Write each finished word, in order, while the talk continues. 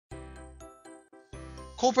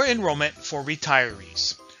COBRA enrollment for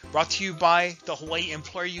retirees, brought to you by the Hawaii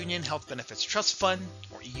Employer Union Health Benefits Trust Fund,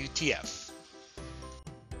 or EUTF.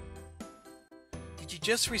 Did you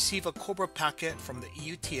just receive a COBRA packet from the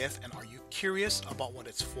EUTF and are you curious about what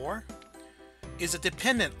it's for? Is it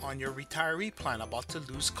dependent on your retiree plan about to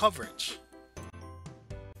lose coverage?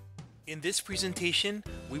 In this presentation,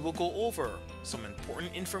 we will go over some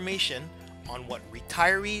important information on what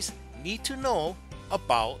retirees need to know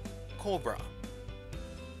about COBRA.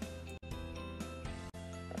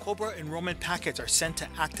 COBRA enrollment packets are sent to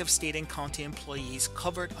active state and county employees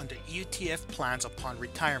covered under EUTF plans upon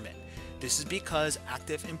retirement. This is because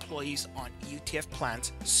active employees on EUTF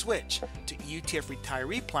plans switch to EUTF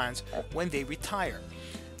retiree plans when they retire.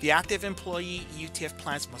 The active employee EUTF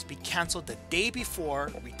plans must be canceled the day before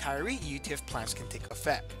retiree EUTF plans can take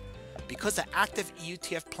effect. Because the active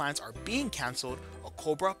EUTF plans are being canceled, a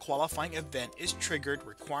COBRA qualifying event is triggered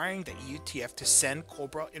requiring the EUTF to send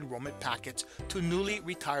COBRA enrollment packets to newly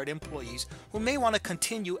retired employees who may want to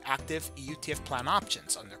continue active EUTF plan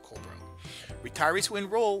options under COBRA. Retirees who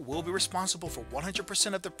enroll will be responsible for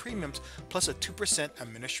 100% of the premiums plus a 2%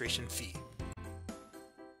 administration fee.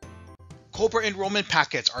 COBRA enrollment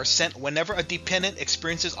packets are sent whenever a dependent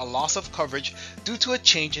experiences a loss of coverage due to a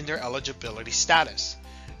change in their eligibility status.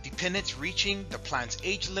 Dependents reaching the plan's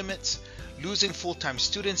age limits, losing full-time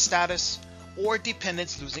student status, or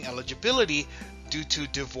dependents losing eligibility due to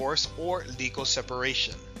divorce or legal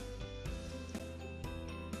separation.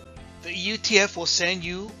 The EUTF will send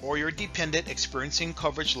you or your dependent experiencing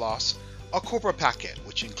coverage loss a COBRA packet,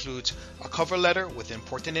 which includes a cover letter with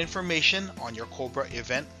important information on your COBRA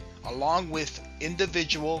event, along with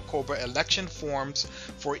individual COBRA election forms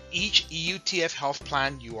for each EUTF health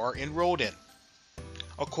plan you are enrolled in,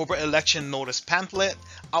 a COBRA election notice pamphlet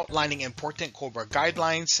outlining important COBRA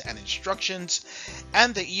guidelines and instructions,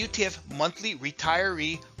 and the EUTF monthly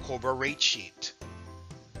retiree COBRA rate sheet.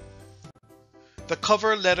 The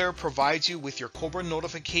cover letter provides you with your COBRA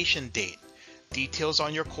notification date, details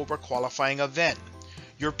on your COBRA qualifying event,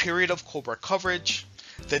 your period of COBRA coverage,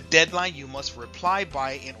 the deadline you must reply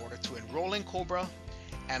by in order to enroll in COBRA,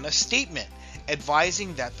 and a statement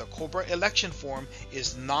advising that the COBRA election form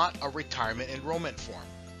is not a retirement enrollment form.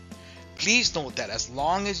 Please note that as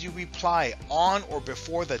long as you reply on or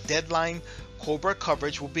before the deadline, COBRA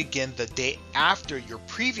coverage will begin the day after your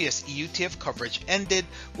previous EUTF coverage ended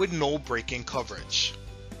with no break in coverage.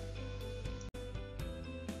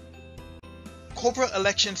 COBRA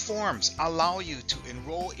election forms allow you to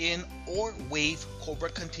enroll in or waive COBRA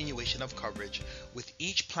continuation of coverage, with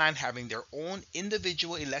each plan having their own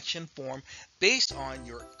individual election form based on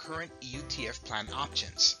your current EUTF plan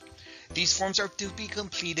options. These forms are to be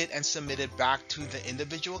completed and submitted back to the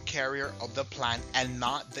individual carrier of the plan and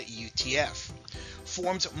not the EUTF.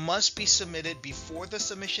 Forms must be submitted before the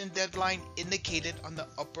submission deadline indicated on the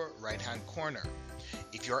upper right-hand corner.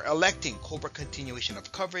 If you are electing COBRA continuation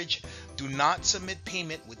of coverage, do not submit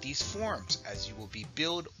payment with these forms, as you will be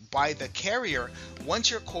billed by the carrier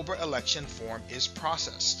once your COBRA election form is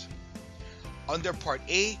processed. Under Part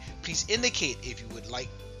A, please indicate if you would like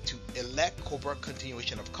to elect COBRA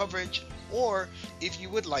continuation of coverage or if you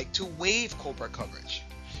would like to waive COBRA coverage.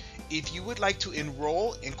 If you would like to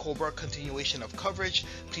enroll in COBRA continuation of coverage,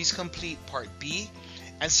 please complete Part B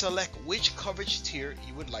and select which coverage tier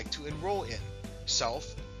you would like to enroll in: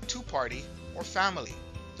 self, two-party, or family.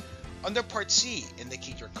 Under Part C,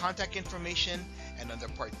 indicate your contact information, and under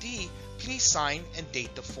Part D, please sign and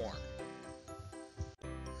date the form.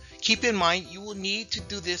 Keep in mind you will need to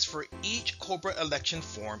do this for each COBRA election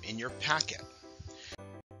form in your packet.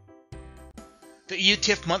 The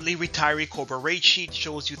EUTF monthly retiree COBRA rate sheet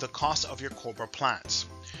shows you the cost of your COBRA plans.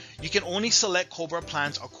 You can only select COBRA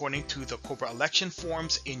plans according to the COBRA election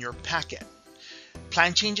forms in your packet.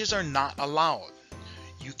 Plan changes are not allowed.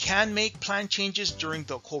 You can make plan changes during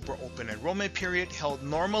the COBRA open enrollment period held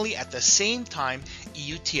normally at the same time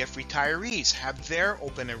EUTF retirees have their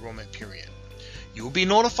open enrollment period. You will be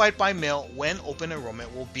notified by mail when open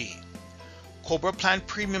enrollment will be. COBRA plan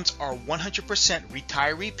premiums are 100%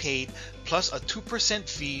 retiree paid plus a 2%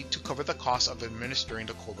 fee to cover the cost of administering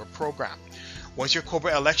the COBRA program. Once your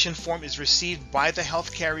COBRA election form is received by the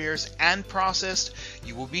health carriers and processed,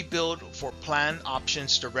 you will be billed for plan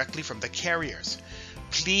options directly from the carriers.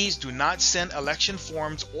 Please do not send election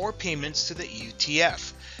forms or payments to the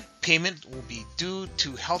EUTF. Payment will be due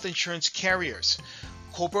to health insurance carriers.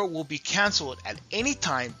 COBRA will be canceled at any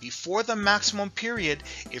time before the maximum period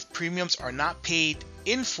if premiums are not paid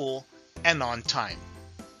in full and on time.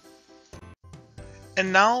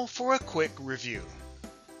 And now for a quick review.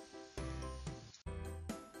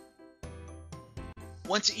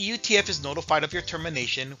 Once EUTF is notified of your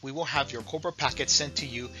termination, we will have your COBRA packet sent to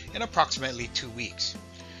you in approximately 2 weeks.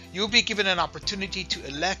 You will be given an opportunity to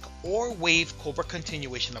elect or waive COBRA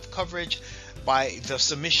continuation of coverage by the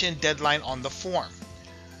submission deadline on the form.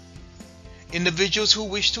 Individuals who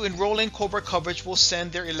wish to enroll in COBRA coverage will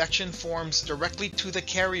send their election forms directly to the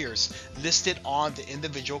carriers listed on the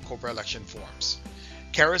individual COBRA election forms.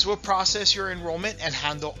 Carriers will process your enrollment and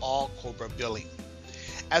handle all COBRA billing.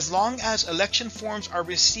 As long as election forms are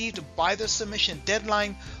received by the submission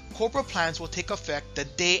deadline, COBRA plans will take effect the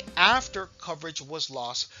day after coverage was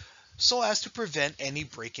lost so as to prevent any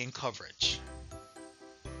break in coverage.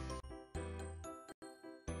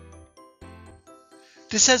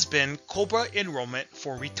 This has been COBRA Enrollment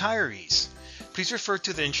for Retirees. Please refer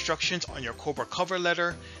to the instructions on your COBRA cover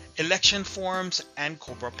letter, election forms, and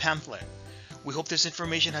COBRA pamphlet. We hope this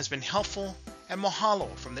information has been helpful, and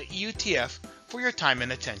mahalo from the EUTF for your time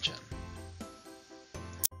and attention.